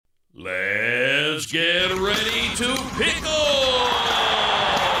Let's get ready to pickle!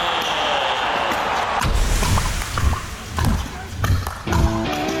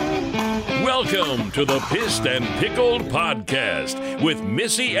 Welcome to the Pissed and Pickled Podcast with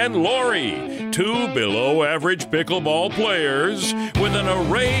Missy and Lori, two below-average pickleball players with an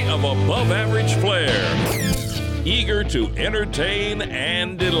array of above-average flair, eager to entertain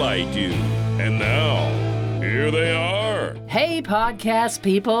and delight you. And now, here they are. Hey, podcast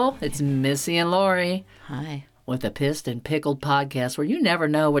people. It's Missy and Lori. Hi. With the Pissed and Pickled Podcast, where you never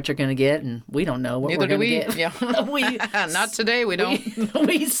know what you're going to get, and we don't know what we're going to get. Yeah. Not today, we don't.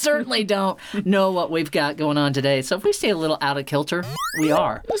 We certainly don't know what we've got going on today. So if we stay a little out of kilter, we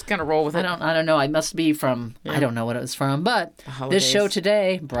are. Just kind of roll with it. I don't know. I must be from, I don't know what it was from. But this show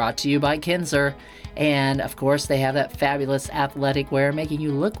today, brought to you by Kinzer. And, of course, they have that fabulous athletic wear, making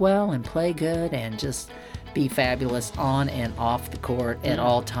you look well and play good and just be fabulous on and off the court at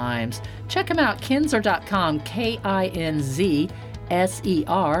all times. Check them out, Kinzer.com, Kinzer.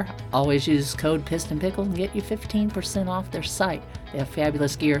 Always use code Pissed and Pickle and get you 15% off their site. They have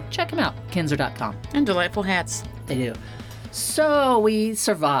fabulous gear. Check them out, Kinzer.com. And delightful hats. They do. So we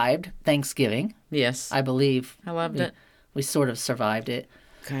survived Thanksgiving. Yes. I believe. I loved it. We sort of survived it.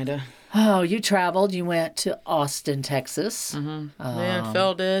 Kind of. Oh, you traveled. You went to Austin, Texas. Mm-hmm. Yeah,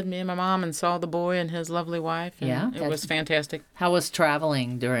 Phil did. Me and my mom, and saw the boy and his lovely wife. And yeah. It was fantastic. How was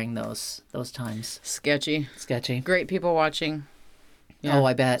traveling during those times? Sketchy. Great people watching. Yeah. Oh,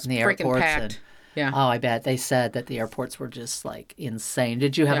 I bet. In the airports. Packed. Yeah. Oh, I bet. They said that the airports were just, like, insane.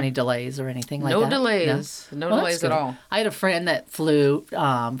 Did you have any delays or anything like that? No delays. No delays at all. I had a friend that flew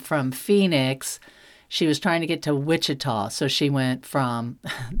from Phoenix. She was trying to get to Wichita, so she went from,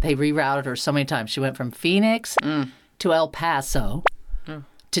 they rerouted her so many times. She went from Phoenix to El Paso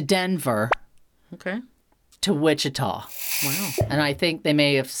to Denver to Wichita. Wow. And I think they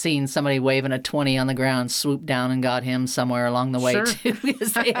may have seen somebody waving a 20 on the ground, swoop down and got him somewhere along the way, too.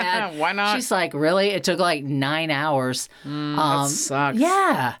 Because they had, why not? She's like, really? It took like 9 hours. That sucks.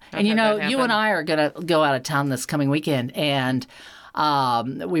 Yeah. And you know, you and I are going to go out of town this coming weekend, and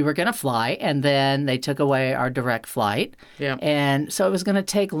we were going to fly, and then they took away our direct flight. Yeah. And so it was going to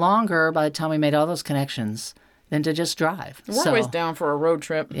take longer by the time we made all those connections than to just drive. We're always down for a road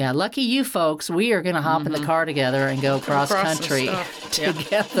trip. Yeah, lucky you folks. We are going to hop in the car together and go cross country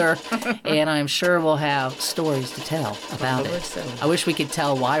together. And I'm sure we'll have stories to tell about it. So. I wish we could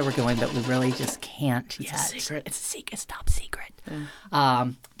tell why we're going, but we really just can't yet. It's a secret. It's a secret. It's top secret. Yeah.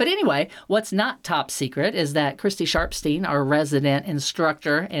 But anyway, what's not top secret is that Christy Sharpstein, our resident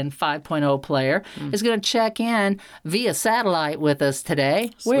instructor and 5.0 player, is going to check in via satellite with us today.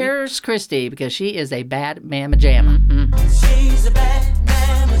 Sweet. Where's Christy? Because she is a bad mamma jamma. She's a bad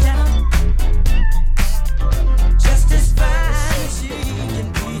mamma jamma. Just as fine as she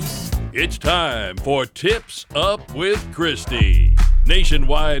can be. It's time for Tips Up with Christy,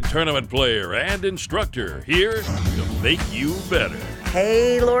 nationwide tournament player and instructor, here to make you better.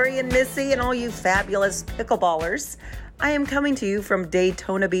 Hey, Lori and Missy and all you fabulous pickleballers. I am coming to you from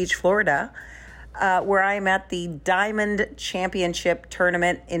Daytona Beach, Florida, where I am at the Diamond Championship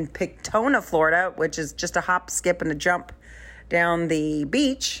Tournament in Pictona, Florida, which is just a hop, skip, and a jump down the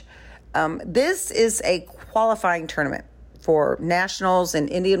beach. This is a qualifying tournament for nationals in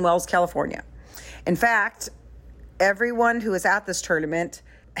Indian Wells, California. In fact, everyone who is at this tournament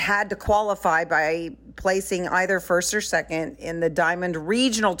had to qualify by placing either first or second in the Diamond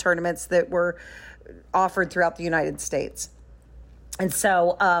regional tournaments that were offered throughout the United States. And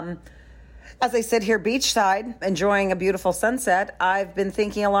so, as I sit here beachside, enjoying a beautiful sunset, I've been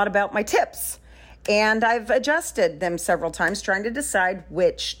thinking a lot about my tips. And I've adjusted them several times, trying to decide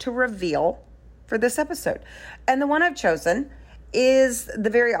which to reveal for this episode. And the one I've chosen is the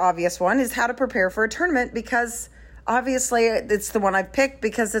very obvious one, is how to prepare for a tournament, because obviously it's the one I've picked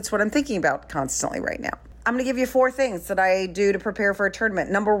because it's what I'm thinking about constantly right now. I'm going to give you 4 things that I do to prepare for a tournament.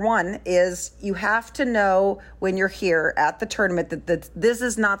 Number 1 is you have to know when you're here at the tournament that this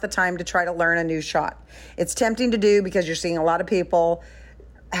is not the time to try to learn a new shot. It's tempting to do because you're seeing a lot of people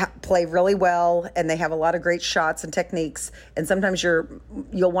play really well and they have a lot of great shots and techniques, and sometimes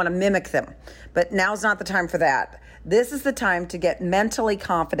you'll want to mimic them. But now's not the time for that. This is the time to get mentally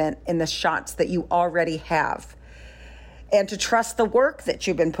confident in the shots that you already have, and to trust the work that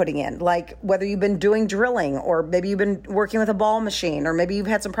you've been putting in, like whether you've been doing drilling, or maybe you've been working with a ball machine, or maybe you've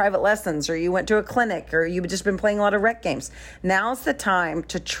had some private lessons, or you went to a clinic, or you've just been playing a lot of rec games. Now's the time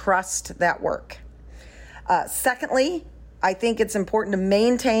to trust that work. Secondly, I think it's important to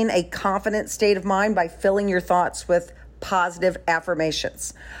maintain a confident state of mind by filling your thoughts with positive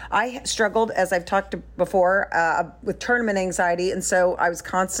affirmations. I struggled, as I've talked before, with tournament anxiety, and so I was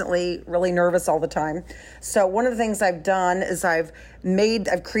constantly really nervous all the time. So one of the things I've done is I've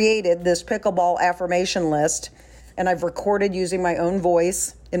created this pickleball affirmation list, and I've recorded using my own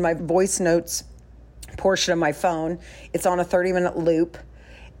voice in my voice notes portion of my phone. It's on a 30-minute loop,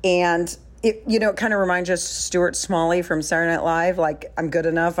 and it kind of reminds you of Stuart Smalley from Saturday Night Live, like, I'm good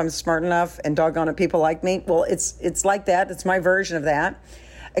enough, I'm smart enough, and doggone it, people like me. Well, it's like that. It's my version of that.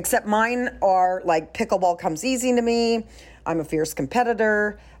 Except mine are like, pickleball comes easy to me. I'm a fierce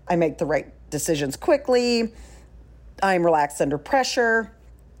competitor. I make the right decisions quickly. I'm relaxed under pressure.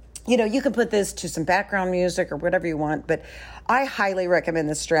 You can put this to some background music or whatever you want, but I highly recommend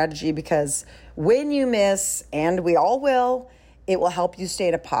this strategy because when you miss, and we all will, it will help you stay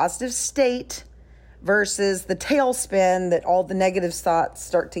in a positive state versus the tailspin that all the negative thoughts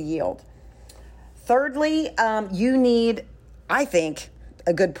start to yield. Thirdly, you need, I think,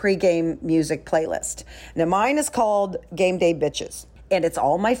 a good pregame music playlist. Now, mine is called Game Day Bitches, and it's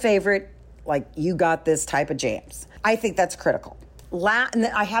all my favorite, like, you got this type of jams. I think that's critical. And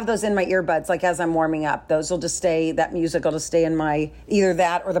I have those in my earbuds, like, as I'm warming up. Those will just stay, that music will just stay in my, either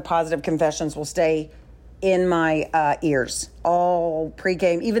that or the Positive Confessions will stay in my ears all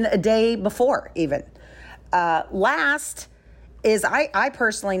pregame, even a day before even. Last is I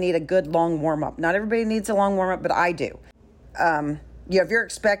personally need a good long warm-up. Not everybody needs a long warm-up, but I do. If you're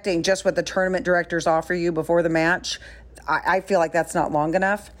expecting just what the tournament directors offer you before the match, I feel like that's not long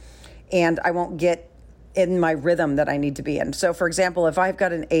enough, and I won't get in my rhythm that I need to be in. So, for example, if I've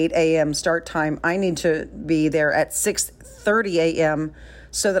got an 8 a.m. start time, I need to be there at 6:30 a.m.,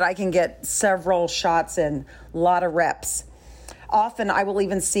 so that I can get several shots in, a lot of reps. Often I will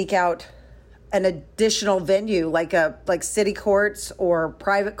even seek out an additional venue, like city courts or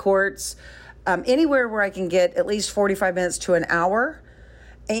private courts, anywhere where I can get at least 45 minutes to an hour.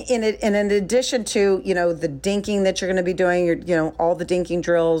 And in addition to, the dinking that you're going to be doing, all the dinking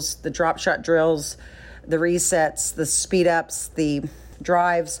drills, the drop shot drills, the resets, the speed ups, the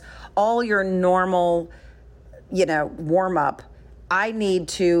drives, all your normal, warm up.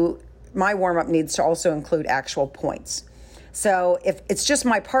 My warm-up needs to also include actual points. So if it's just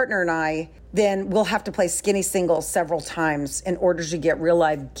my partner and I, then we'll have to play skinny singles several times in order to get real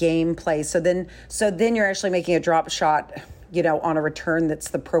live gameplay. So then you're actually making a drop shot, on a return that's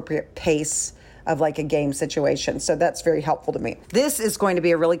the appropriate pace of like a game situation. So that's very helpful to me. This is going to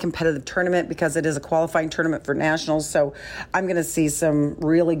be a really competitive tournament because it is a qualifying tournament for nationals. So I'm going to see some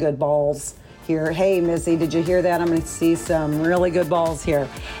really good balls here. Hey, Missy, did you hear that? I'm going to see some really good balls here.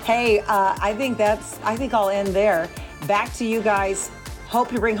 Hey, I think I'll end there. Back to you guys.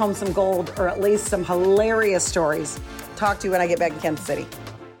 Hope you bring home some gold or at least some hilarious stories. Talk to you when I get back to Kansas City.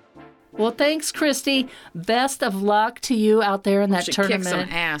 Well, thanks, Christy. Best of luck to you out there in that tournament. Kick some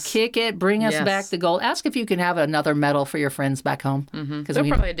ass. Kick it. Bring us back the gold. Ask if you can have another medal for your friends back home. Mm-hmm. They'll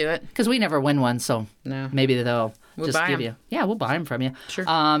probably do it. Because we never win one, so maybe they'll just give you. Yeah, we'll buy them from you. Sure.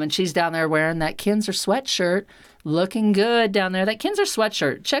 And she's down there wearing that Kinzer sweatshirt. Looking good down there. That Kinzer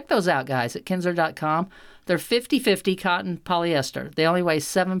sweatshirt. Check those out, guys, at kinzer.com. They're 50-50 cotton polyester. They only weigh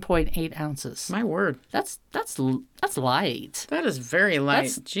 7.8 ounces. My word. That's light. That is very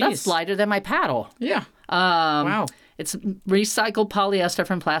light. That's lighter than my paddle. Yeah. Wow. It's recycled polyester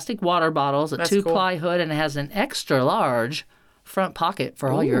from plastic water bottles, a 2-ply hood, and it has an extra large front pocket for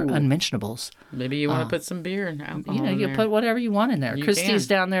all your unmentionables. Maybe you want to put some beer and alcohol in you there. Put whatever you want in there. Christy's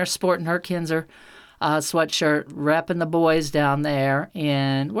down there sporting her Kinzer sweatshirt, repping the boys down there.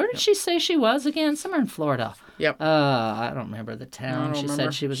 And where did she say she was again? Somewhere in Florida. Yep. I don't remember the town. She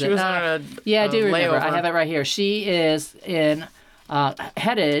said she was on a I do remember. layover. I have it right here. She is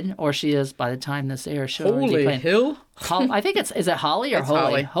headed, or she is by the time this airs. Holy Hill? I think is it Holly or it's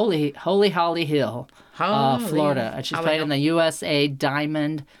Holy? Holly. Holly Hill, Florida. And she's played in the USA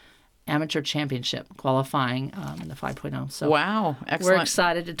Diamond Amateur Championship, qualifying in the 5.0. So wow, excellent. We're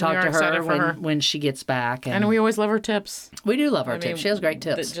excited to talk to her when she gets back. And we always love her tips. We do love her tips. She has great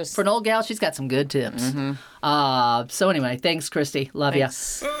tips. For an old gal, she's got some good tips. Mm-hmm. So anyway, thanks, Christy. Love you.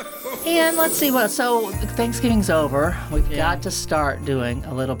 And let's see so Thanksgiving's over. We've got to start doing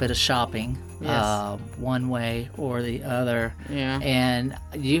a little bit of shopping. Yes. One way or the other. Yeah. And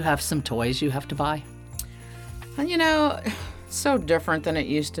you have some toys you have to buy. And so different than it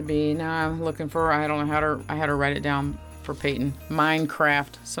used to be. Now I'm looking for, I don't know I had to write it down for Peyton.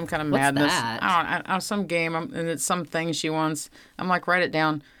 Minecraft, some kind of madness. What's that? I don't some game, and it's some thing she wants. I'm like, write it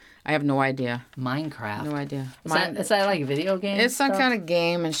down. I have no idea. Minecraft. No idea. Is that like a video game? It's some kind of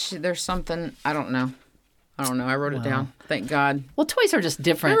game, and there's something, I don't know. I don't know. I wrote it down. Thank God. Well, toys are just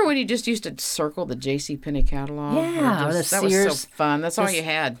different. Remember when you just used to circle the JCPenney catalog? Yeah, or the that was Sears. so fun. That's all you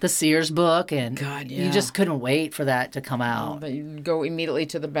had. The Sears book, and God, yeah. you just couldn't wait for that to come out. But you'd go immediately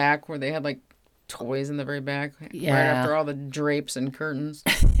to the back where they had like toys in the very back. Yeah. Right after all the drapes and curtains.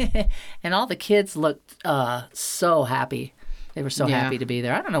 And all the kids looked so happy. They were so happy to be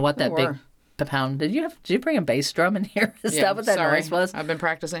there. I don't know what that big pound. Did you bring a bass drum in here? Is that what that noise was? I've been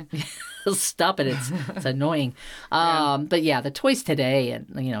practicing. Stop it. It's annoying. But yeah, the toys today and,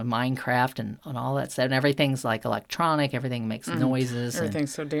 Minecraft and all that stuff. And everything's like electronic. Everything makes noises.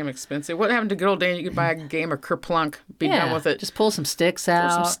 Everything's so damn expensive. What happened to good old days? You could buy a game of Kerplunk, be done with it. Just pull some sticks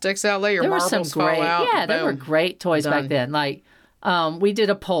out. Pull some sticks out, let your marbles fall out. Yeah, there were great toys back then. Like, we did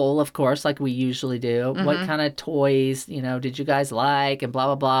a poll, of course, like we usually do. What kind of toys, did you guys like? And blah,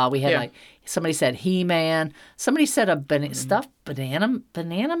 blah, blah. We had somebody said He-Man. Somebody said a stuffed banana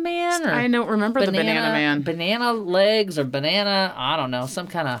man? Or I don't remember the banana man. Banana legs or banana, I don't know, some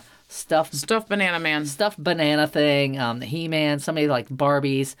kind of stuffed banana man. Stuffed banana thing. The He-Man. Somebody liked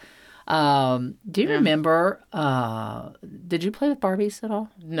Barbies. Do you remember, did you play with Barbies at all?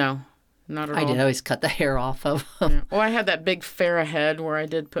 No. Not at all. I did always cut the hair off of them. Yeah. Well, I had that big Farrah head where I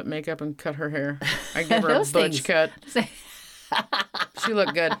did put makeup and cut her hair. I gave her a butch cut. She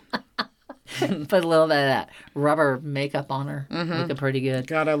looked good. Put a little bit of that rubber makeup on her. Looking pretty good.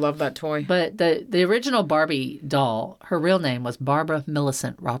 God, I love that toy. But the original Barbie doll, her real name was Barbara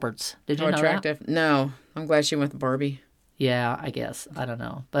Millicent Roberts. Did you know attractive? That? No. I'm glad she went with Barbie. Yeah, I guess. I don't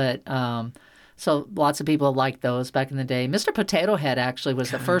know. But so lots of people liked those back in the day. Mr. Potato Head actually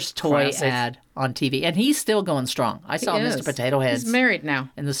was the first toy ad on TV, and he's still going strong. I saw Mr. Potato Head. He's married now.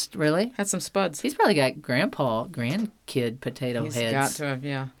 Really? Had some spuds. He's probably got grandkid potato heads. He's got to have,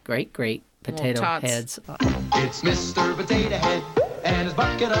 yeah. Great potato heads. It's Mr. Potato Head and his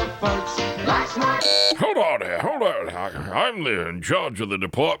bucket of farts. Last night. Hold on. I'm in charge of the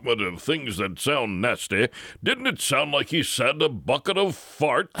department of things that sound nasty. Didn't it sound like he said a bucket of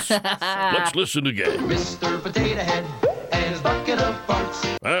farts? Let's listen again. Mr. Potato Head and his bucket of farts.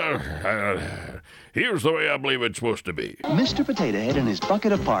 Here's the way I believe it's supposed to be. Mr. Potato Head and his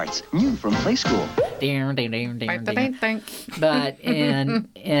bucket of farts, new from Play School. But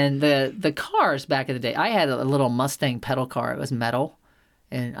and the cars back in the day, I had a little Mustang pedal car. It was metal,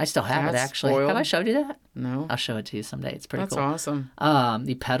 and I still have it actually. Spoiled. Have I showed you that? No. I'll show it to you someday. It's pretty That's cool. awesome.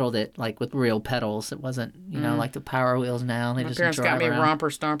 You pedaled it like with real pedals. It wasn't like the Power Wheels now. They My just parents drive got me around. Romper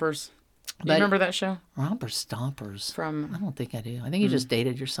Stompers. Do you remember that show? Romper Stompers. I don't think I do. I think you just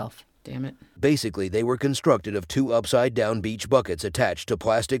dated yourself. Damn it. Basically, they were constructed of two upside-down beach buckets attached to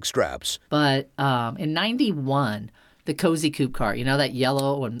plastic straps. But in 91, the Cozy Coupe car, that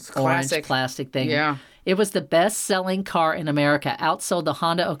yellow and orange plastic thing. Yeah. It was the best-selling car in America, outsold the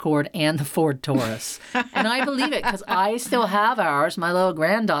Honda Accord and the Ford Taurus. And I believe it because I still have ours. My little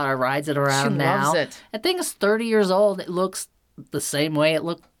granddaughter rides it around now. She loves it. That thing is 30 years old. It looks the same way it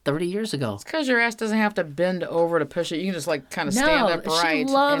looked 30 years ago. It's because your ass doesn't have to bend over to push it. You can just kind of stand upright.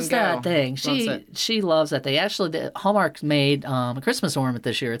 She loves and go. that thing. She loves that thing. Actually, the Hallmark made a Christmas ornament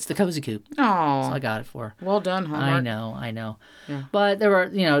this year. It's the Cozy Coupe. Oh, so I got it for her. Well done, Hallmark. I know. Yeah. But there were,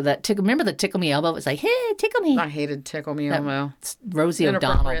 that tickle. Remember the Tickle Me Elbow? It was like, hey, tickle me. I hated Tickle Me Elbow. Rosie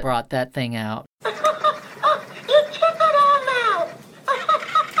O'Donnell brought that thing out.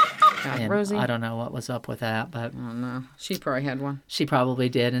 And Rosie. I don't know what was up with that, but I don't know. She probably had one. She probably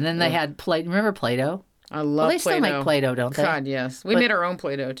did. And then they had Play. Remember Play-Doh? I love Play-Doh. They still Play-Doh. make Play-Doh, don't they? God, yes. We made our own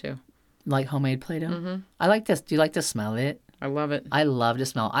Play-Doh too. Like homemade Play-Doh? Mm-hmm. I like this. Do you like to smell it? I love it. I love to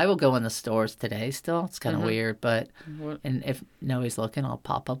smell. I will go in the stores today still. It's kind of weird, but and if nobody's looking, I'll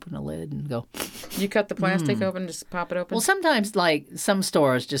pop open a lid and go. You cut the plastic open, just pop it open? Well, sometimes some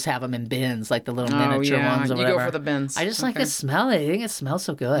stores just have them in bins, like the little miniature ones or whatever. You go for the bins. I just like to smell it. I think it smells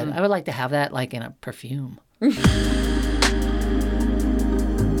so good. I would like to have that like in a perfume.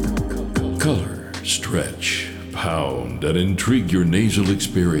 Color, stretch, pound, and intrigue your nasal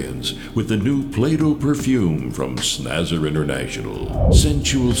experience with the new Play-Doh perfume from Snazzer International.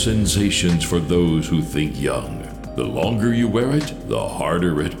 Sensual sensations for those who think young. The longer you wear it, the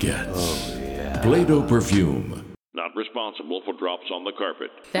harder it gets. Oh, yeah. Play-Doh perfume. Not responsible for drops on the carpet.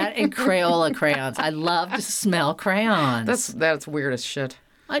 That and Crayola crayons. I love to smell crayons. That's weird as shit.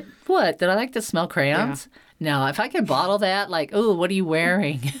 What? Did I like to smell crayons? Yeah. No, if I could bottle that, like, oh, what are you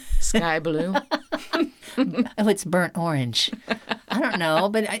wearing? Sky blue. Oh, it's burnt orange. I don't know,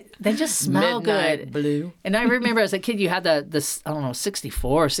 but they just smell Midnight good. Blue. And I remember as a kid, you had this, I don't know,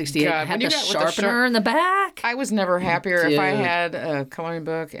 64 or 68. God, had the sharpener in the back. I was never happier if I had a coloring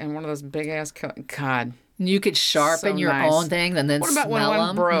book and one of those big ass. God. You could sharpen your own thing and then What about when smell one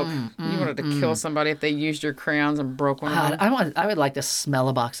them. broke? You wanted to kill somebody if they used your crayons and broke one of them. I would like to smell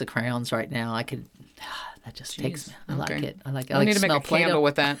a box of crayons right now. I could. That just takes me. I like it. I like it. I like need to to smell make a candle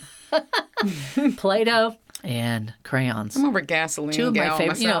with that. Play-Doh and crayons. I'm over gasoline. Two of my gal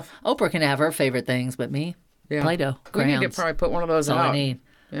favorite. myself. Oprah can have her favorite things, but me, Play-Doh, crayons. We need to probably put one of those That's all out. I need.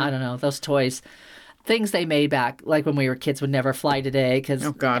 I don't know. Those toys, things they made back, like when we were kids, would never fly today because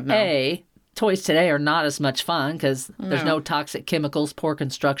Oh, God, no. A, toys today are not as much fun because there's no toxic chemicals, poor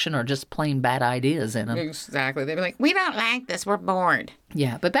construction, or just plain bad ideas in them. Exactly. They'd be like, we don't like this. We're bored.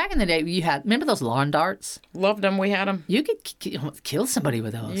 Yeah, but back in the day, remember those lawn darts? Loved them. We had them. You could kill somebody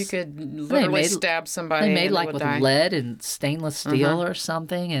with those. You could literally stab somebody. They made and like would with die. lead and stainless steel or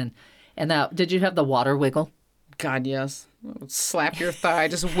something. And now, did you have the water wiggle? God, yes. Slap your thigh,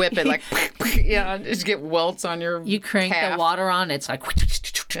 just whip it like, just get welts on your You crank calf. the water on, it's like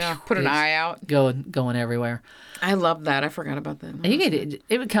put an eye out. going everywhere. I love that. I forgot about that.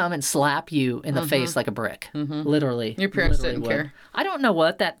 It would come and slap you in the face like a brick, literally. Your parents literally didn't would. care. I don't know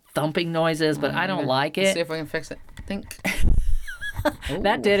what that thumping noise is, but I don't like Let's it. see if we can fix it. Think.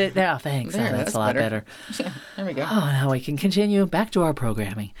 That did it. Yeah, thanks. There, That's a lot better. There we go. Oh, now we can continue back to our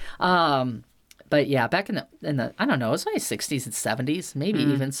programming. But yeah, back in the I don't know, it was like 60s and 70s, maybe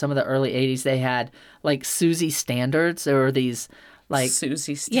even some of the early 80s. They had like Susie Standards. There were these like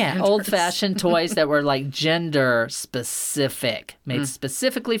Susie Standards. old-fashioned toys that were like gender specific, made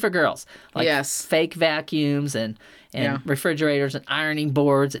specifically for girls. Like fake vacuums and refrigerators and ironing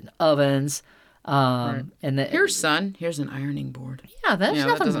boards and ovens. And Here's an ironing board. Yeah, there's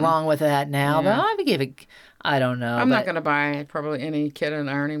nothing wrong with that now. But I would give it. I don't know. I'm not going to buy probably any kid an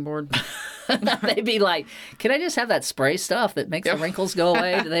ironing board. They'd be like, "Can I just have that spray stuff that makes the wrinkles go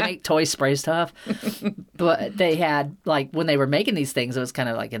away?" Do they make toy spray stuff? But they had like when they were making these things, it was kind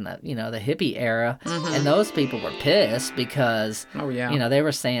of like in the the hippie era, and those people were pissed because they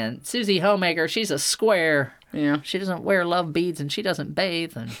were saying Susie Homemaker, she's a square. Yeah, she doesn't wear love beads and she doesn't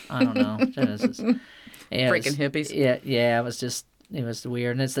bathe, and I don't know. Freaking hippies. Yeah, it was just. It was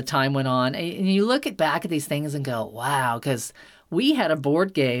weird. And as the time went on, and you look back at these things and go, wow, because we had a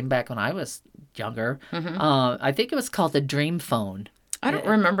board game back when I was younger. I think it was called the Dream Phone. I don't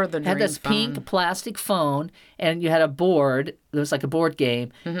remember the Dream Phone. It had this pink plastic phone, and you had a board. It was like a board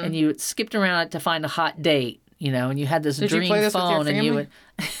game, and you skipped around it to find a hot date, and you had this Dream you play this Phone. with your family?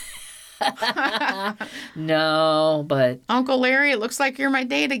 No, but Uncle Larry, it looks like you're my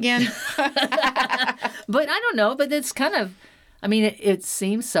date again. But I don't know. But it's kind of, I mean, it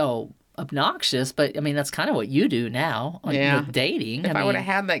seems so obnoxious, but I mean, that's kind of what you do now with dating. If I would have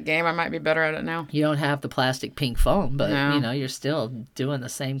had that game, I might be better at it now. You don't have the plastic pink phone, but you're still doing the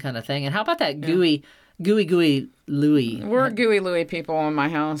same kind of thing. And how about that gooey Louie? We're gooey Louie people in my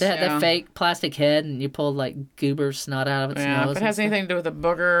house. The fake plastic head, and you pull like goober snot out of its nose. If it has anything to do with a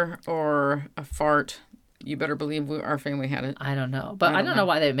booger or a fart, you better believe our family had it. I don't know. But I don't know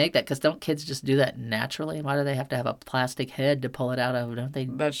why they make that, because don't kids just do that naturally? Why do they have to have a plastic head to pull it out of? Don't they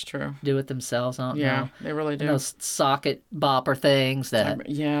That's true. do it themselves? I don't know. They really do. And those socket bopper things that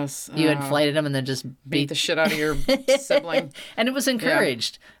you inflated them and then just beat the shit out of your sibling. And it was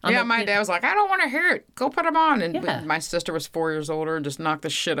encouraged. My dad was like, I don't want to hear it. Go put them on. And my sister was 4 years older and just knocked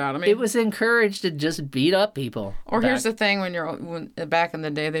the shit out of me. It was encouraged to just beat up people. Or here's the thing, when back in the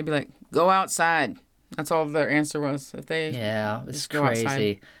day, they'd be like, go outside. That's all their answer was. If they it's crazy.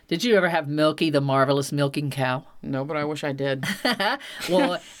 Outside. Did you ever have Milky, the marvelous milking cow? No, but I wish I did.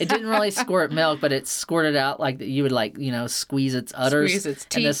 Well, it didn't really squirt milk, but it squirted out like you would squeeze its udders. Squeeze its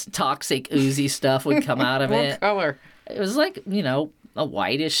teeth. And this toxic oozy stuff would come out of what it. What color? It was like, a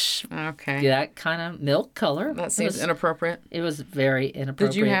whitish, that kind of milk color. That seems inappropriate. It was very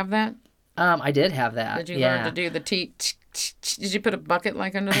inappropriate. Did you have that? I did have that. Did you learn to do the teat? Did you put a bucket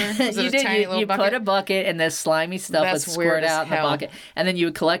under there? Was it you a did. Tiny little bucket? Put a bucket, and this slimy stuff would squirt out in the bucket, and then you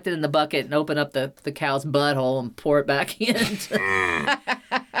would collect it in the bucket and open up the cow's butthole and pour it back in.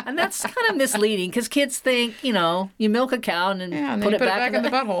 And that's kind of misleading because kids think you milk a cow and then put it back in the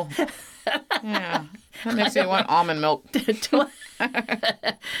butthole. Yeah, that makes me want almond milk.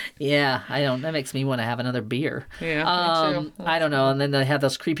 Yeah, that makes me want to have another beer. Yeah, me too. I don't know. And then they have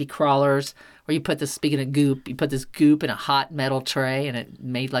those creepy crawlers where you put this, speaking of goop, you put this goop in a hot metal tray and it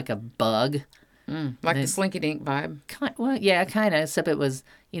made like a bug. Like the Slinky Dink vibe. Well, yeah, kind of, except it was,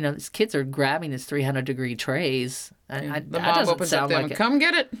 these kids are grabbing these 300-degree trays. The mom opens up them, come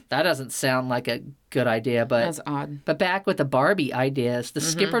get it. That doesn't sound like a good idea, but... That's odd. But back with the Barbie ideas, the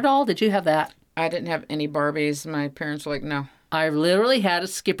Skipper doll, did you have that? I didn't have any Barbies. My parents were like, no. I literally had a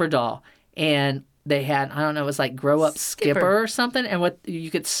Skipper doll, and they had, I don't know, it was like Grow Up Skipper or something. And what you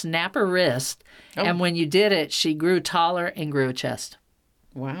could snap her wrist. Oh. And when you did it, she grew taller and grew a chest.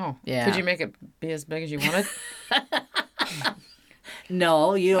 Wow. Yeah. Could you make it be as big as you wanted?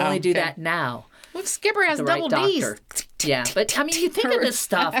 No, you only do that now. Look, Skipper has double D's. Yeah, but I mean, you think of this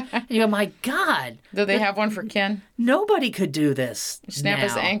stuff, and you go, my God. Do they have one for Ken? Nobody could do this. Snap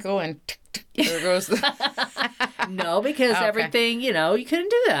his ankle and there goes No, because everything, you couldn't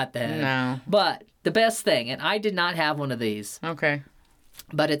do that then. No. But the best thing, and I did not have one of these. Okay.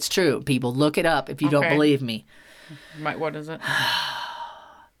 But it's true. People, look it up if you don't believe me. What is it?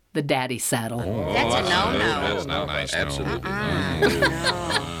 The daddy saddle. Oh, that's a no-no. That's not nice. Absolutely.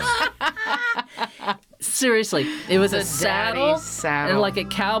 Seriously, it was a saddle. And like a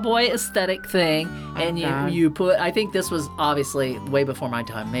cowboy aesthetic thing. And you put, I think this was obviously way before my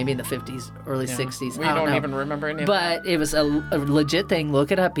time, maybe in the 50s, early 60s. We don't even remember any of But it was a legit thing.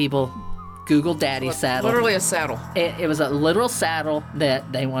 Look it up, people. Google daddy saddle. Literally a saddle. It was a literal saddle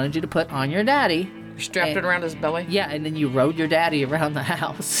that they wanted you to put on your daddy. You strapped it around his belly? Yeah, and then you rode your daddy around the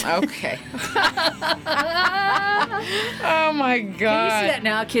house. Okay. Oh, my God. Can you see that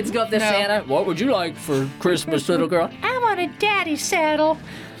now? Kids go up to Santa. What would you like for Christmas, little girl? I want a daddy saddle.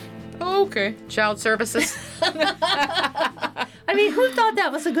 Okay. Child services. I mean, who thought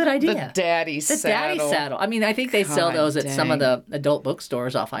that was a good idea? The daddy saddle. I mean, I think they sell those at some of the adult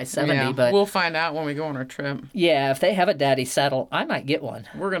bookstores off I-70, but we'll find out when we go on our trip. Yeah, if they have a daddy saddle, I might get one.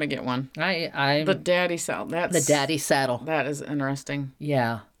 We're gonna get one. The daddy saddle. The daddy saddle. That is interesting.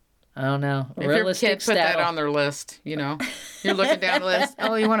 Yeah. I don't know. If your kid put that on their list, you're looking down the list.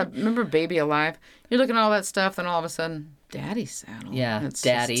 Oh, you want to remember Baby Alive? You're looking at all that stuff, then all of a sudden, daddy saddle. Yeah,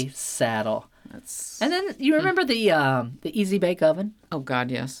 daddy saddle. And then you remember the Easy Bake Oven? Oh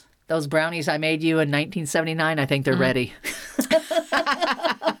God, yes. Those brownies I made you in 1979. I think they're ready.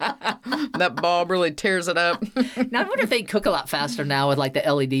 That bulb really tears it up. Now I wonder if they cook a lot faster now with like the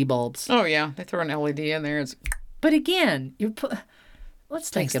LED bulbs. Oh yeah, they throw an LED in there. But again, let's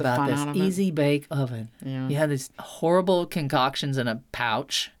think about this Easy Bake Oven. Yeah. You had these horrible concoctions in a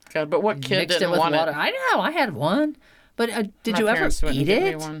pouch. God, but what kid didn't want water? it? I know, I had one. But did you ever eat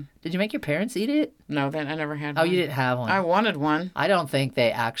it? Did you make your parents eat it? No, I never had one. Oh, you didn't have one? I wanted one. I don't think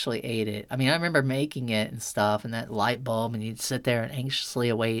they actually ate it. I mean, I remember making it and stuff, and that light bulb, and you'd sit there and anxiously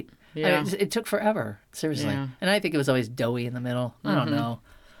await. Yeah. I mean, it took forever, seriously. Yeah. And I think it was always doughy in the middle. I don't know.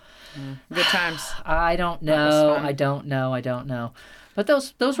 Yeah. Good times. I don't know. I don't know. But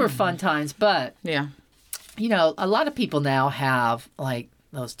those were fun times. But, a lot of people now have, like,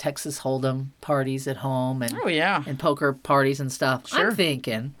 those Texas Hold'em parties at home and and poker parties and stuff. Sure. I'm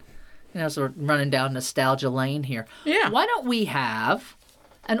thinking, sort of running down nostalgia lane here. Yeah. Why don't we have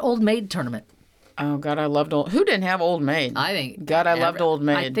an Old Maid tournament? Oh, God, I loved Who didn't have Old Maid? I think. God, I loved Old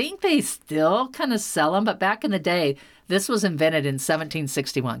Maid. I think they still kind of sell them, but back in the day, this was invented in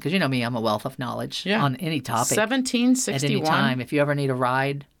 1761. Because you know me, I'm a wealth of knowledge on any topic. 1761? At any time. If you ever need a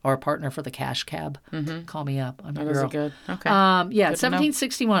ride or a partner for the cash cab, call me up. I'm a girl. That is good. Okay. Yeah,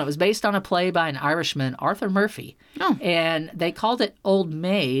 1761. It was based on a play by an Irishman, Arthur Murphy. Oh. And they called it Old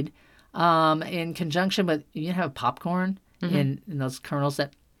Maid in conjunction with, have popcorn in those kernels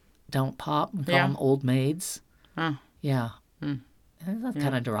that don't pop. We call them Old Maids. Oh. Yeah. That's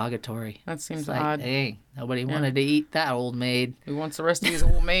kind of derogatory. That seems like, odd. Hey, nobody wanted to eat that Old Maid. Who wants the rest of these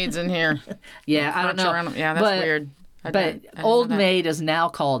Old Maids in here? I don't know. Yeah, that's weird. But Old Maid is now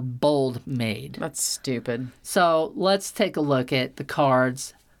called Bold Maid. That's stupid. So let's take a look at the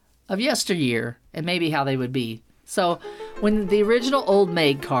cards of yesteryear and maybe how they would be. So when the original Old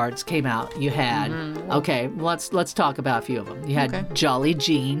Maid cards came out, you had, let's talk about a few of them. You had Jolly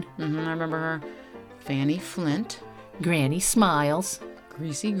Jean. I remember her. Fanny Flint. Granny Smiles.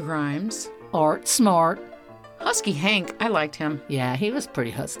 Greasy Grimes. Art Smart. Husky Hank. I liked him. Yeah, he was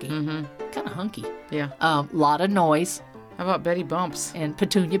pretty husky. Kind of hunky. Yeah. Lot of Noise. How about Betty Bumps? And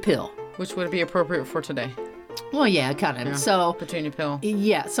Petunia Pill. Which would be appropriate for today. Well, yeah, kind of. Yeah. So Petunia Pill.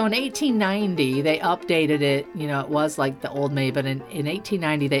 Yeah. So in 1890, they updated it. It was like the Old Maid, but in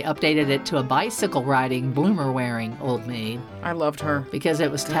 1890, they updated it to a bicycle riding, bloomer wearing Old Maid. I loved her because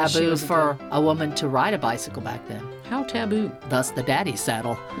it was taboo for a woman to ride a bicycle back then. How taboo? Thus the daddy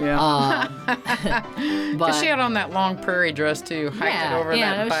saddle. Yeah. But she had on that long prairie dress too, hiked it over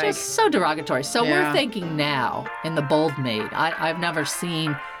that bike. It was just so derogatory. So we're thinking now in the Bold Maid. I've never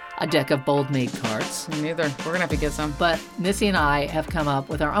seen a deck of Bold Maid cards. Me neither. We're going to have to get some. But Missy and I have come up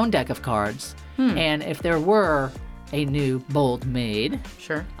with our own deck of cards. And if there were a new Bold Maid,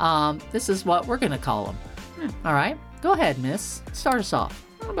 sure. This is what we're going to call them. All right? Go ahead, Miss. Start us off.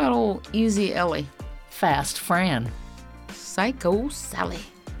 What about old Easy Ellie? Fast Fran. Psycho Sally.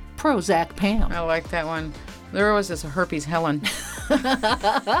 Prozac Pam. I like that one. There was this herpes Helen.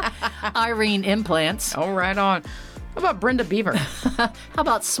 Irene Implants. Oh, right on. How about Brenda Beaver? How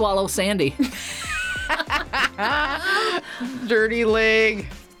about Swallow Sandy? Dirty Leg.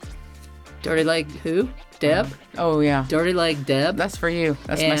 Dirty Leg who? Deb? Oh, yeah. Dirty Leg Deb. That's for you.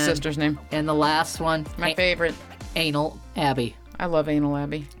 That's my sister's name. And the last one. My favorite. Anal Abby. I love Anal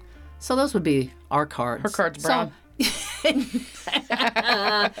Abby. So those would be our cards. Her card's brown.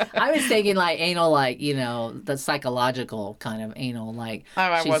 I was thinking like anal, like, you know, the psychological kind of anal, like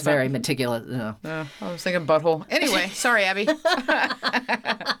she's very meticulous. I was thinking butthole. Anyway, sorry, Abby.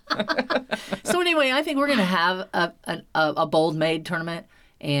 So anyway, I think we're going to have a Bold Maid tournament.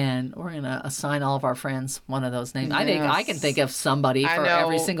 And we're going to assign all of our friends one of those names. Yes. I think I can think of somebody for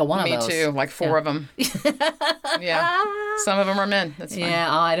every single one of those. Me too, like 4 of them. Yeah. Some of them are men. That's fine.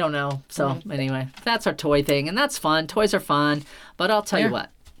 Yeah, I don't know. So anyway, that's our toy thing. And that's fun. Toys are fun. But I'll tell you what.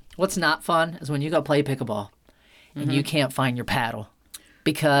 What's not fun is when you go play pickleball and you can't find your paddle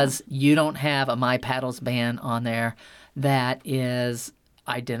because you don't have a My Paddles band on there that is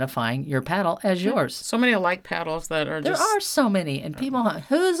identifying your paddle as yours. So many alike paddles that are just... There are so many. And people,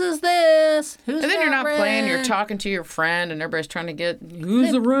 whose is this? Who's And then you're not red? playing, you're talking to your friend, and everybody's trying to get,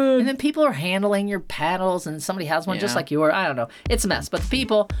 who's the red? And then people are handling your paddles, and somebody has one just like yours. I don't know. It's a mess. But the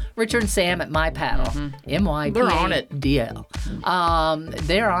people, Richard and Sam at My Paddle, MYPADL. They're on it.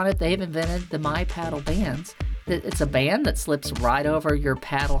 They're on it. They've invented the My Paddle bands. It's a band that slips right over your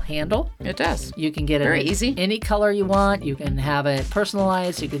paddle handle. It does. You can get it very easy. Any color you want. You can have it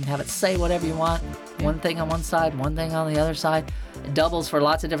personalized. You can have it say whatever you want. One thing on one side, one thing on the other side. It doubles for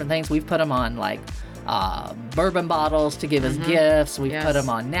lots of different things. We've put them on like bourbon bottles to give as gifts. We've put them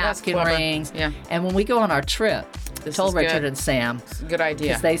on napkin rings. Yeah. And when we go on our trip, told Richard and Sam. It's a good idea.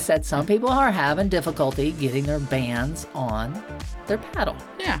 Because they said some people are having difficulty getting their bands on their paddle.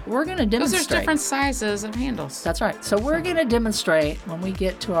 Yeah. We're going to demonstrate. Because there's different sizes of handles. That's right. So we're going to demonstrate when we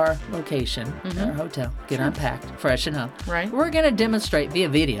get to our location, our hotel, get unpacked, freshen up. Right. We're going to demonstrate via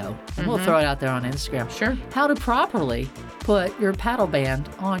video, and we'll throw it out there on Instagram. Sure. How to properly put your paddle band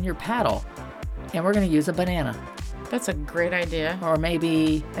on your paddle. And we're going to use a banana. That's a great idea. Or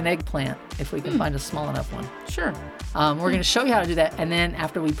maybe an eggplant, if we can find a small enough one. Sure. We're going to show you how to do that. And then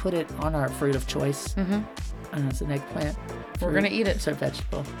after we put it on our fruit of choice, it's an eggplant. We're going to eat it. It's a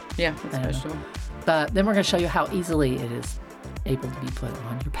vegetable. Yeah, it's a vegetable. But then we're going to show you how easily it is able to be put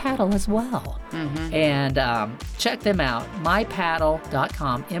on your paddle as well. And check them out,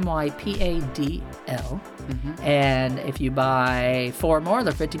 mypaddle.com, MYPADL. And if you buy 4 more,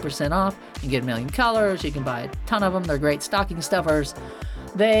 they're 50% off. You can get a million colors. You can buy a ton of them. They're great stocking stuffers.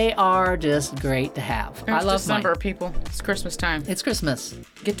 They are just great to have. I love December, people. It's Christmas time. It's Christmas.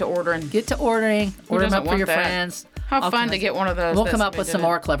 Get to ordering. Order them up for your friends. How fun to get one of those. We'll come up with some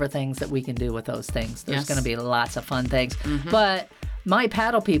more clever things that we can do with those things. There's going to be lots of fun things. But My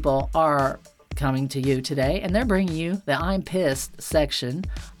Paddle people are coming to you today, and they're bringing you the I'm Pissed section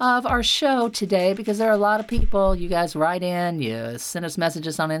of our show today because there are a lot of people. You guys write in, you send us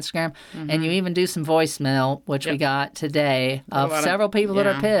messages on Instagram, and you even do some voicemail, which we got today of several people that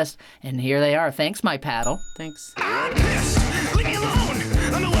are pissed. And here they are. Thanks, My Paddle. Thanks. I'm pissed. Leave me alone.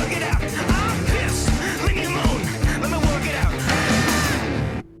 Let me work it out. I'm pissed. Leave me alone. Let me work it out.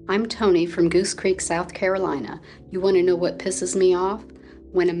 I'm Tony from Goose Creek, South Carolina. You want to know what pisses me off?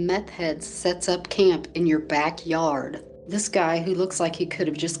 When a meth head sets up camp in your backyard. This guy, who looks like he could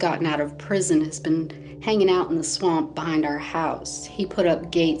have just gotten out of prison, has been hanging out in the swamp behind our house. He put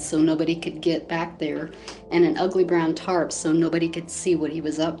up gates so nobody could get back there, and an ugly brown tarp so nobody could see what he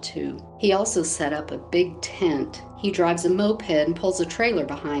was up to. He also set up a big tent. He drives a moped and pulls a trailer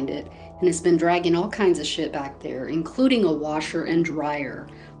behind it, and has been dragging all kinds of shit back there, including a washer and dryer.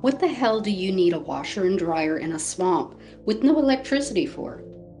 What the hell do you need a washer and dryer in a swamp with no electricity for?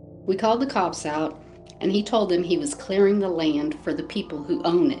 We called the cops out, and he told them he was clearing the land for the people who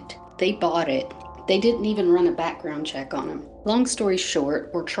own it. They bought it. They didn't even run a background check on him. Long story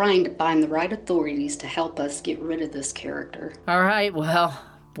short, we're trying to find the right authorities to help us get rid of this character. All right, well,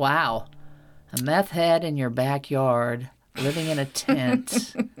 wow. A meth head in your backyard, living in a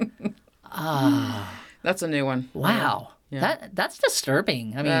tent. That's a new one. Wow. Yeah. That's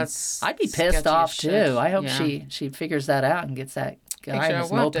disturbing. I mean, I'd be pissed sketchy off shit. too. I hope she figures that out and gets that guy in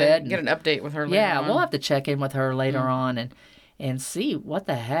his We'll moped. have to get an update with her later on. We'll have to check in with her later on and see what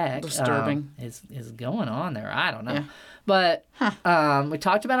the heck Disturbing. is going on there. I don't know. But we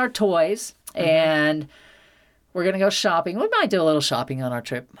talked about our toys, and we're going to go shopping. We might do a little shopping on our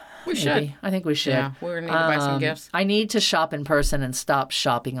trip. We should. I think we should. Yeah, we're going to need to buy some gifts. I need to shop in person and stop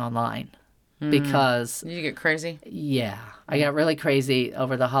shopping online. because... You get crazy? Yeah. I got really crazy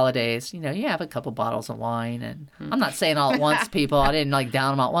over the holidays. You have a couple bottles of wine, and I'm not saying all at once, people. I didn't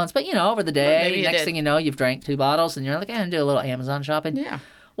down them all at once, but over the day, next thing you know, you've drank 2 bottles, and you're like, I'm going to do a little Amazon shopping. Yeah.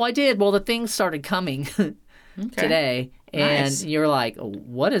 Well, I did. Well, the things started coming today, and you're like,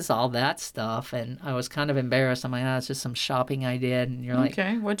 what is all that stuff? And I was kind of embarrassed. I'm like, it's just some shopping I did. And you're like,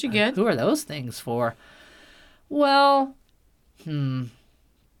 okay, what'd you get? Who are those things for? Well,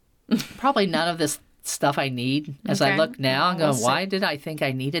 probably none of this stuff I need. As I look now, I'm going, why did I think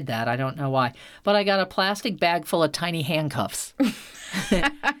I needed that? I don't know why. But I got a plastic bag full of tiny handcuffs.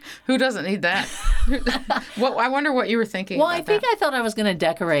 Who doesn't need that? I wonder what you were thinking. Well, I thought I was going to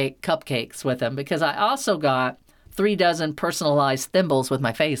decorate cupcakes with them because I also got 3 dozen personalized thimbles with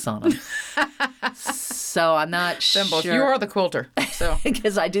my face on them. So I'm not thimbles. sure. You are the quilter. So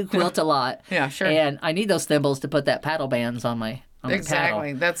because I do quilt a lot. Yeah, sure. And I need those thimbles to put that paddle bands on my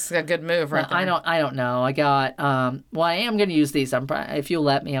exactly. That's a good move, right there. I don't know. I got. I am going to use these. If you'll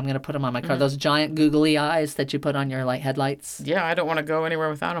let me, I'm going to put them on my car. Those giant googly eyes that you put on your headlights. Yeah, I don't want to go anywhere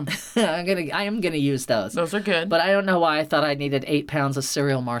without them. I am gonna use those. Those are good. But I don't know why I thought I needed 8 pounds of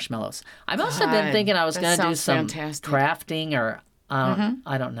cereal marshmallows. I must have been thinking I was going to do some crafting or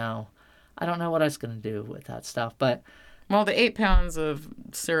I don't know. I don't know what I was going to do with that stuff, but. Well, the 8 pounds of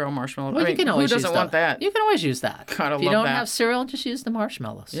cereal marshmallows. Well, you can always who doesn't want that? You can always use that. Gotta if you love don't that. have cereal, just use the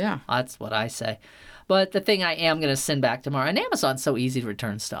marshmallows. Yeah. That's what I say. But the thing I am going to send back tomorrow, and Amazon's so easy to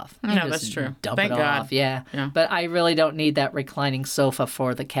return stuff. No, that's true. Dump Thank it God. off. Yeah. But I really don't need that reclining sofa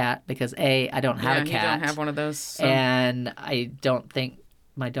for the cat because I don't have a cat. You don't have one of those. So. And I don't think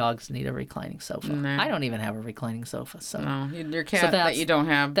my dogs need a reclining sofa. No. I don't even have a reclining sofa. So no, your cat that you don't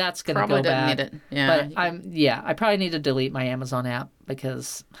have that's going to probably go doesn't bad. Need it. Yeah. But I probably need to delete my Amazon app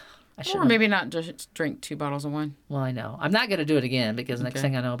because I should. Or maybe not just drink 2 bottles of wine. Well, I know. I'm not going to do it again because next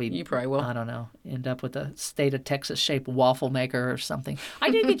thing I know, you probably will. I don't know. End up with a state of Texas shaped waffle maker or something. I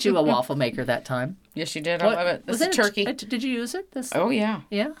did get you a waffle maker that time. Yes, you did. I love it. This is turkey. Did you use it? Oh, yeah.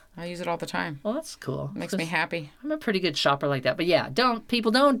 Yeah? I use it all the time. Well, that's cool. Makes me happy. I'm a pretty good shopper like that. But yeah,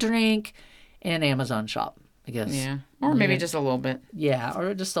 people don't drink and Amazon shop. I guess. Yeah. Or maybe just a little bit. Yeah,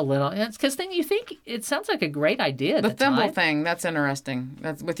 or just a little. It's because then you think it sounds like a great idea. At the thimble time. thing, that's interesting.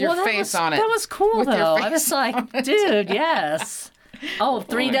 That's with your face on it. That was cool, though. I was like, dude, yes. Oh,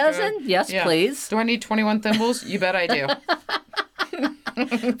 3 dozen? God. Yes, please. Do I need 21 thimbles? You bet I do.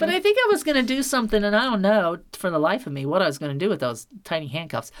 But I think I was going to do something, and I don't know for the life of me what I was going to do with those tiny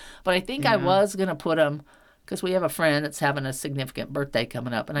handcuffs. But I think I was going to put them, because we have a friend that's having a significant birthday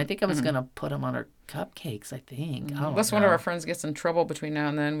coming up, and I think I was going to put them on her cupcakes, I think. Unless one of our friends gets in trouble between now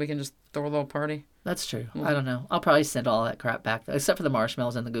and then, we can just throw a little party. That's true. I don't know. I'll probably send all that crap back, though, except for the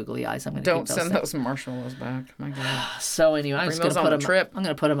marshmallows and the googly eyes. I'm going to Don't send those marshmallows back. My God. So anyway, I'm just going to put them. I'm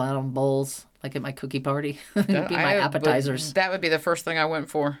going to put them out on bowls, like at my cookie party. It'd be my appetizers. That would be the first thing I went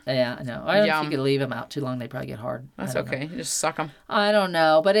for. Yeah, I know. I don't think you could leave them out too long. They probably get hard. That's okay. You just suck them. I don't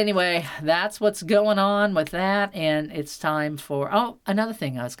know. But anyway, that's what's going on with that. And it's time for... Oh, another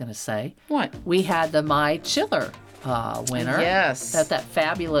thing I was going to say. What? We had the My Chiller winner. Yes. That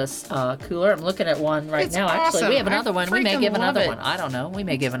fabulous cooler. I'm looking at one now. Awesome. Actually, we have another one. We may give another it. one. I don't know. We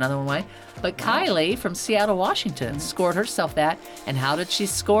may give another one away. But Kylie from Seattle, Washington scored herself that. And how did she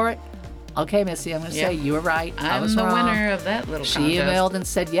score it? Okay, Missy, I'm going to say you were right. I was the wrong. winner of that little contest. She emailed and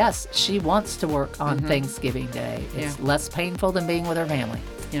said, yes, she wants to work on Thanksgiving Day. It's less painful than being with her family.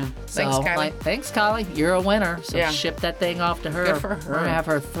 Yeah. So, Thanks, Kylie. Thanks, Kylie. You're a winner. So ship that thing off to her. Good for her. We're going to have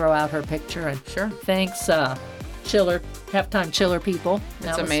her throw out her picture. And thanks, halftime chiller people.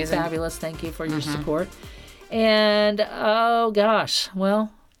 That's that was amazing. Fabulous. Thank you for your support. And, oh, gosh.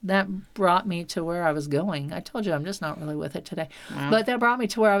 Well, that brought me to where I was going. I told you I'm just not really with it today. Wow. But that brought me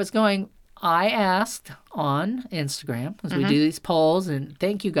to where I was going. I asked on Instagram, because we do these polls, and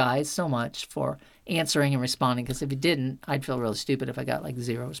thank you guys so much for answering and responding, because if you didn't, I'd feel really stupid if I got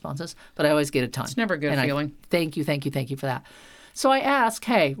 0 responses. But I always get a ton. It's never a good feeling. Thank you for that. So I asked,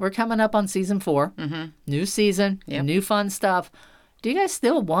 hey, we're coming up on season 4, new season, new fun stuff. Do you guys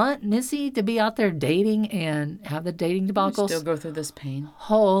still want Missy to be out there dating and have the dating debacles? Still go through this pain?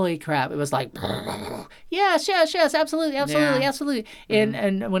 Holy crap. It was like, yes, absolutely.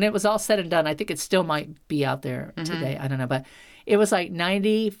 And when it was all said and done, I think it still might be out there today. I don't know. But it was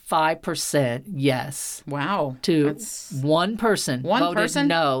 95% yes. Wow. To one person voted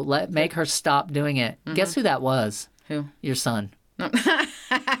no, make her stop doing it. Guess who that was? Who? Your son.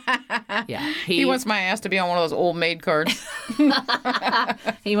 Yeah. He wants my ass to be on one of those old maid cards.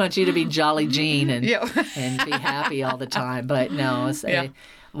 He wants you to be Jolly Jean and Yeah. and be happy all the time. But no, it's Yeah.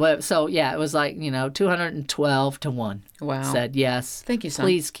 so yeah, it was like 212 to 1. Wow. Said yes. Thank you, son.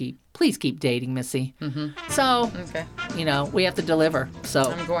 Please keep dating, Missy. Mm-hmm. So Okay. we have to deliver. So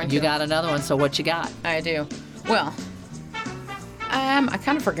I'm going you to. got another one. So what you got? I do. Well, I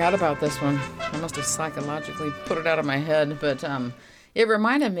kind of forgot about this one. I must have psychologically put it out of my head, but it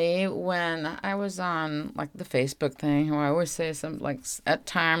reminded me when I was on like the Facebook thing. Where I always say something like, at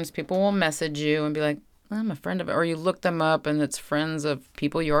times people will message you and be like, I'm a friend of it, or you look them up and it's friends of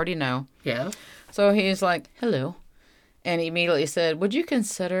people you already know. Yeah. So he's like, hello, and he immediately said, would you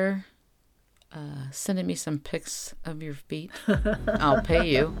consider sending me some pics of your feet? I'll pay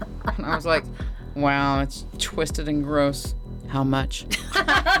you. And I was like, wow, it's twisted and gross. How much?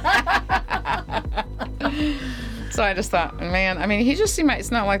 So I just thought, man, I mean, he just seemed like,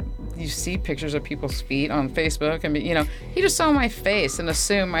 it's not like you see pictures of people's feet on Facebook and, he just saw my face and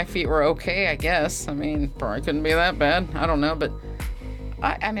assumed my feet were okay, I guess. I mean, probably couldn't be that bad. I don't know, but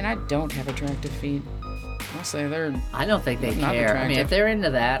I mean, I don't have attractive feet. I'll say they're I don't think they not care. I mean, attractive. if they're into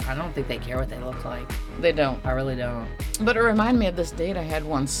that, I don't think they care what they look like. They don't. I really don't. But it reminded me of this date I had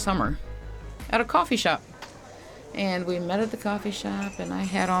one summer at a coffee shop. And we met at the coffee shop, and I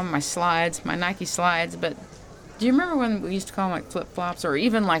had on my slides, my Nike slides. But do you remember when we used to call them like flip-flops, or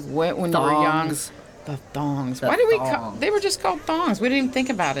even like when you were young? Thongs. The thongs. The Why did we thongs. they were just called thongs. We didn't even think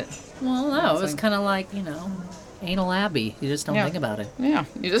about it. Well, no, it was like- kind of like, anal Abbey. You just don't Yeah. think about it. Yeah,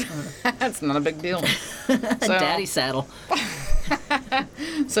 you just that's not a big deal. So, Daddy saddle.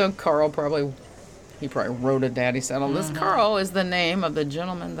 So Carl probably wrote a daddy saddle. This Carl is the name of the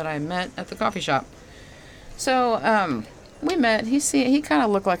gentleman that I met at the coffee shop. So we met. He kind of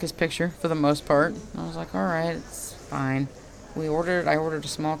looked like his picture for the most part. I was like, all right, it's fine. I ordered a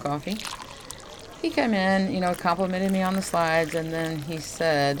small coffee. He came in, complimented me on the slides, and then he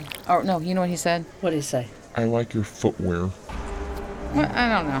said, oh no, you know what he said? What did he say? I like your footwear. Well, I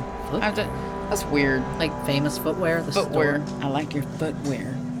don't know. That's weird. Like famous footwear? The Footwear. store? I like your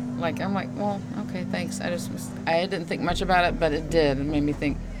footwear. I'm like, well, okay, thanks. I didn't think much about it, but it did. It made me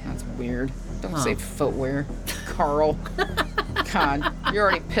think, that's weird. Don't say footwear, Carl. God, you're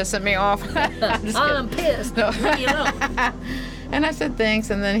already pissing me off. I'm pissed. Leave me alone. And I said thanks,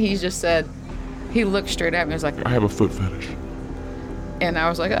 and then he just said, he looked straight at me. He was like, I have a foot fetish. and I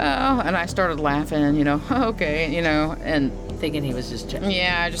was like, oh, and I started laughing, okay, and Thinking he was just joking.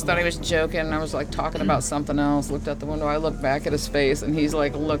 yeah, I just thought he was joking. I was like talking about something else. Looked out the window. I looked back at his face, and he's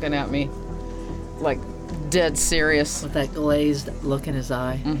like looking at me, like dead serious. With that glazed look in his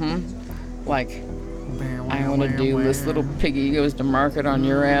eye. Like, I want to do this little piggy goes to market on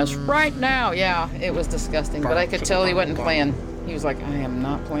your ass right now. Yeah, it was disgusting, but I could tell he wasn't playing. He was like, I am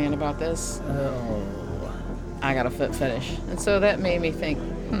not playing about this. Oh. I got a foot fetish. And so that made me think,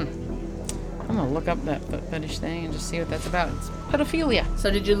 I'm going to look up that foot fetish thing and just see what that's about. It's pedophilia. So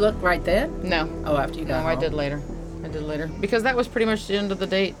did you look right then? No. Oh, after you got No, I home? did later. Because that was pretty much the end of the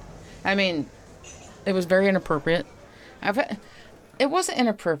date. I mean, it was very inappropriate. It wasn't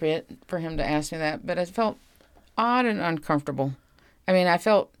inappropriate for him to ask me that, but it felt odd and uncomfortable. I mean, I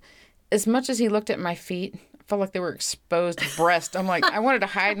felt, as much as he looked at my feet, I felt like they were exposed breast. I'm like, I wanted to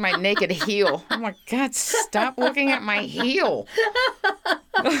hide my naked heel. I'm like, God, stop looking at my heel.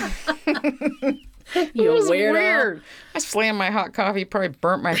 You It was weirdo. weird. I slammed my hot coffee, probably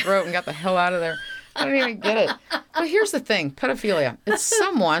burnt my throat, and got the hell out of there. I didn't even get it. But here's the thing, pedophilia. It's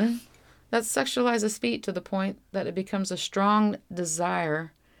someone that sexualizes feet to the point that it becomes a strong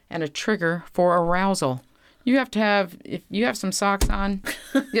desire and a trigger for arousal. You have to have, if you have some socks on,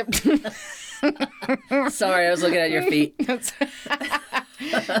 yep. Sorry, I was looking at your feet.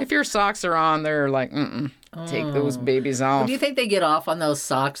 If your socks are on, they're like, take those babies off. Do you think they get off on those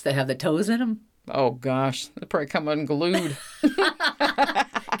socks that have the toes in them? Oh, gosh. They probably come unglued.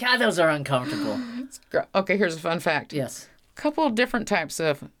 God, those are uncomfortable. Okay, here's a fun fact. Yes. Couple of different types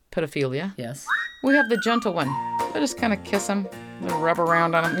of pedophilia. Yes. We have the gentle one. They just kind of kiss them, rub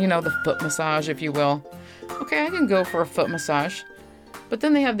around on them, the foot massage, if you will. Okay, I can go for a foot massage. But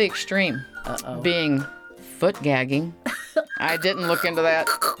then they have the extreme, being foot gagging. I didn't look into that.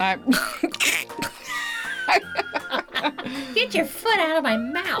 Get your foot out of my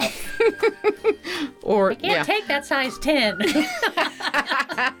mouth. Or, I can't take that size 10.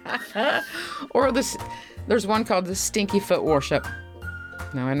 Or there's one called the stinky foot worship.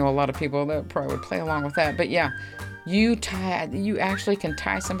 Now, I know a lot of people that probably would play along with that, but yeah, you actually can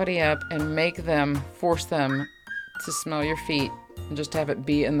tie somebody up and force them to smell your feet and just have it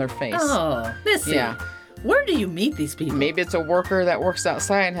be in their face. Oh, Missy. Yeah. Where do you meet these people? Maybe it's a worker that works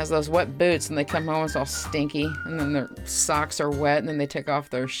outside and has those wet boots, and they come home, it's all stinky, and then their socks are wet, and then they take off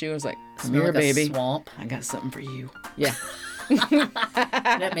their shoes like, come here, like baby. A swamp. I got something for you. Yeah.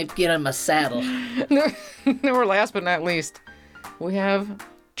 Let me get on my saddle. Or last but not least, we have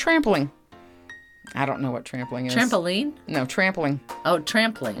trampling. I don't know what trampling is. Trampoline? No, trampling. Oh,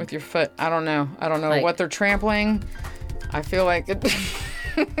 trampling. With your foot. I don't know. Like, what they're trampling. I feel like it...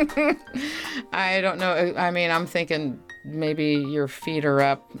 I don't know. I mean, I'm thinking maybe your feet are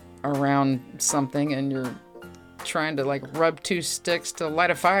up around something and you're trying to like rub two sticks to light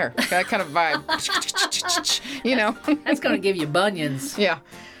a fire. That kind of vibe. You know? That's going to give you bunions. Yeah.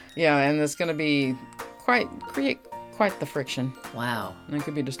 Yeah, and it's going to create quite the friction. Wow. And it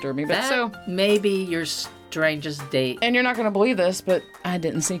could be disturbing. But that may be your strangest date. And you're not going to believe this, but I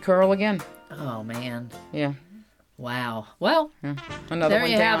didn't see Carl again. Oh, man. Yeah. Wow. Well, another there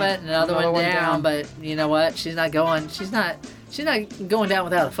one you down. have it. Another one down. But you know what? She's not going down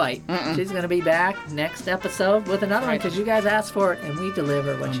without a fight. She's going to be back next episode with another one because you guys asked for it and we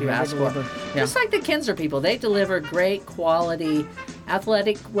deliver what you asked for. Yeah. Just like the Kinzer people, they deliver great quality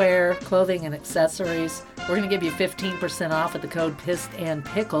athletic wear, clothing, and accessories. We're going to give you 15% off with the code Pissed and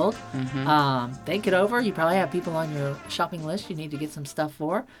Pickled. Think it over. You probably have people on your shopping list you need to get some stuff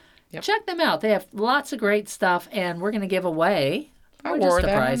for. Yep. Check them out. They have lots of great stuff, and we're going to give away. We're just the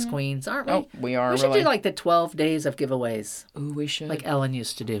prize queens, aren't we? Oh, we are. We should do like the 12 days of giveaways. Ooh, we should. Like Ellen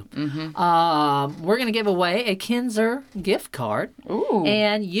used to do. We're going to give away a Kinzer gift card. Ooh.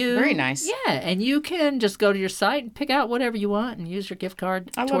 And you. Very nice. Yeah, and you can just go to your site and pick out whatever you want and use your gift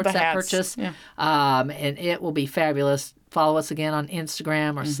card towards that purchase. Yeah. And it will be fabulous. Follow us again on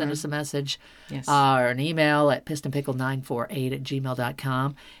Instagram or send us a message or an email at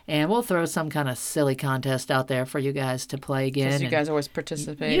pistonpickle948@gmail.com. And we'll throw some kind of silly contest out there for you guys to play again. Because you guys always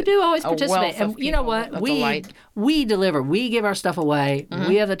participate. You do always participate. And you know what? We deliver. We give our stuff away.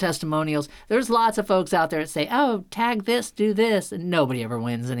 We have the testimonials. There's lots of folks out there that say, oh, tag this, do this. And nobody ever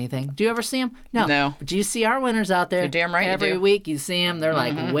wins anything. Do you ever see them? No. But you see our winners out there. You're damn right Every you do. week you see them. They're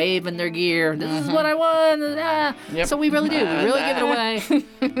like waving their gear. This is what I won. Yep. So we really do. We really give it away.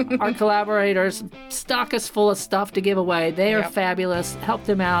 Our collaborators stock us full of stuff to give away. They are fabulous. Help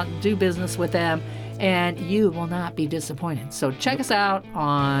them out. Do business with them. And you will not be disappointed. So check us out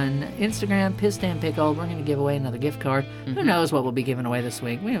on Instagram, Pissed and Pickled. We're going to give away another gift card. Who knows what we'll be giving away this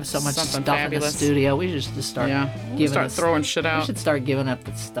week? We have so much Something stuff fabulous. in the studio. We should just start throwing shit out. We should start giving up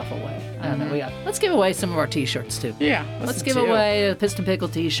the stuff away. I don't know. Let's give away some of our T-shirts too. Yeah. Let's give away the Pissed and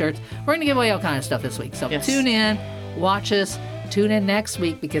Pickled T-shirts. We're going to give away all kinds of stuff this week. So tune in, watch us. Tune in next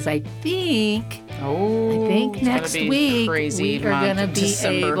week because I think next week we are going to be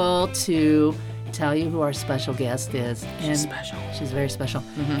able to tell you who our special guest is. And she's special. She's very special.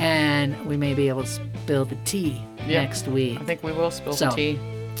 And we may be able to spill the tea next week. I think we will spill the tea.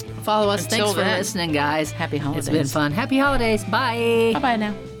 Follow us. Until Thanks for then, listening, guys. Happy holidays. It's been fun. Happy holidays. Bye. Bye-bye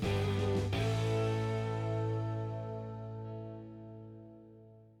now.